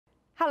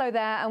Hello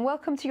there and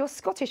welcome to your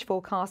Scottish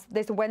forecast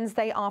this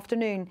Wednesday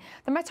afternoon.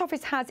 The Met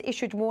Office has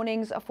issued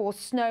warnings for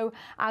snow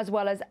as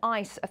well as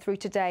ice through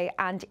today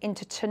and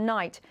into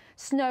tonight.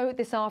 Snow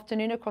this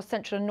afternoon across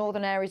central and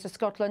northern areas of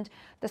Scotland.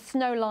 The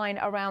snow line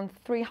around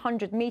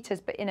 300 metres,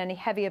 but in any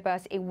heavier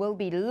bursts it will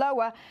be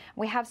lower.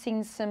 We have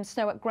seen some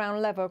snow at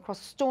ground level across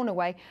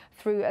Stornoway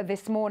through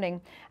this morning.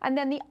 And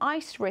then the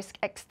ice risk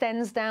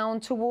extends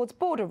down towards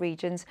border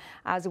regions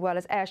as well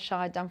as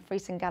Ayrshire,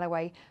 Dumfries and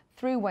Galloway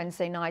through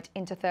Wednesday night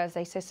into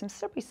Thursday, so some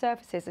slippery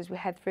surfaces as we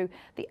head through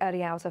the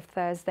early hours of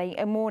Thursday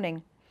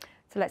morning.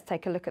 So let's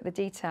take a look at the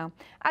detail.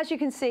 As you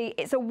can see,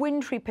 it's a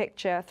wintry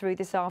picture through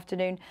this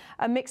afternoon,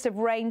 a mix of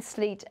rain,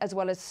 sleet as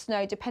well as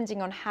snow,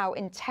 depending on how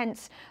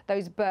intense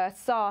those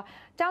bursts are.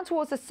 Down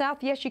towards the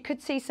south, yes, you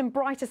could see some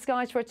brighter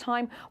skies for a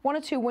time, one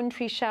or two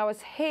wintry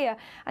showers here.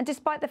 And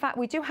despite the fact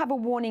we do have a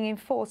warning in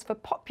force for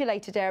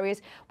populated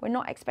areas, we're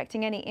not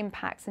expecting any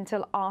impacts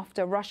until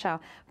after rush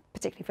hour,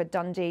 particularly for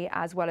Dundee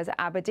as well as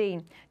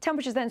Aberdeen.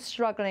 Temperatures then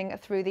struggling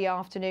through the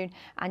afternoon,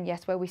 and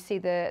yes, where we see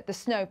the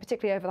snow,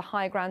 particularly over the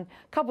high ground,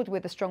 coupled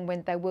with the strong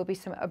wind, there will be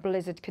some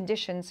blizzard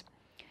conditions.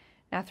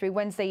 Now through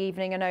Wednesday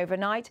evening and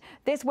overnight,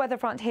 this weather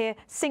front here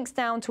sinks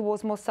down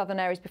towards more southern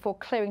areas before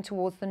clearing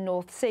towards the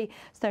North Sea.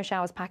 Snow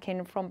showers pack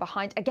in from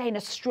behind. Again,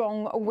 a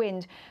strong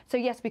wind. So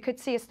yes, we could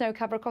see a snow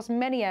cover across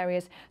many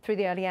areas through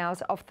the early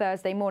hours of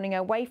Thursday morning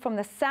away from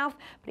the south,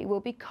 but it will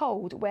be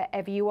cold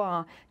wherever you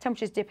are.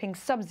 Temperatures dipping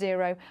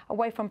sub-zero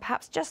away from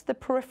perhaps just the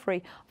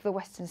periphery of the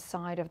western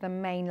side of the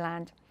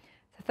mainland.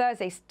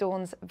 Thursday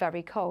dawns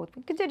very cold.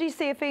 We continue to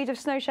see a feed of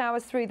snow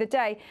showers through the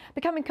day,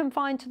 becoming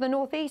confined to the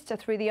northeast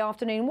through the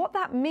afternoon. What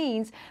that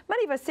means,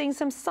 many of us seeing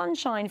some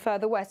sunshine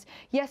further west.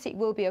 Yes, it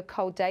will be a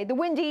cold day. The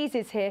wind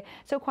eases here,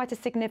 so quite a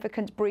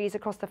significant breeze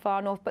across the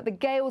far north, but the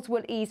gales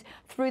will ease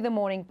through the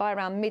morning by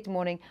around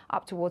mid-morning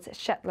up towards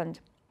Shetland.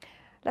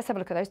 Let's have a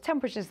look at those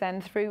temperatures then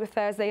through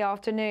Thursday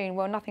afternoon.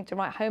 Well, nothing to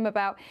write home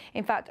about.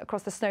 In fact,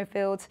 across the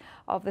snowfields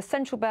of the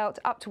central belt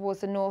up towards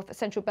the north,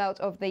 central belt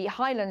of the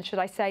Highlands, should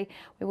I say,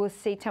 we will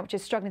see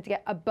temperatures struggling to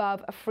get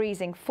above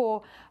freezing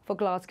for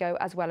Glasgow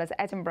as well as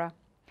Edinburgh.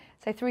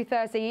 So through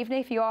Thursday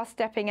evening, if you are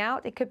stepping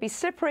out, it could be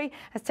slippery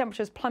as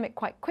temperatures plummet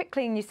quite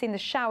quickly and you've seen the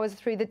showers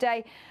through the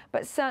day.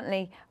 But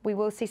certainly we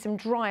will see some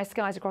drier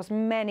skies across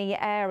many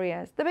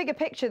areas. The bigger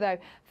picture, though,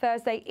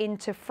 Thursday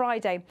into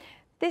Friday.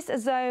 This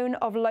zone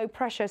of low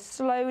pressure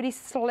slowly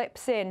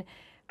slips in,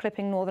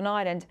 clipping Northern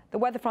Ireland. The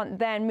weather front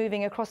then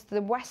moving across to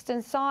the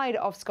western side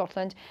of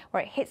Scotland,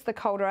 where it hits the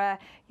colder air.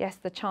 Yes,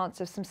 the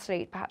chance of some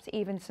sleet, perhaps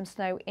even some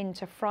snow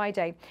into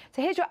Friday.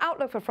 So here's your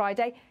outlook for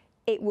Friday.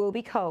 It will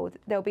be cold.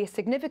 There'll be a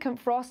significant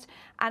frost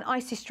and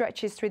icy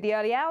stretches through the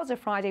early hours of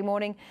Friday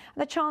morning,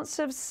 and the chance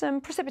of some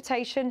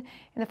precipitation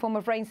in the form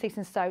of rain, sleet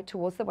and snow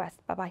towards the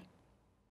west. Bye-bye.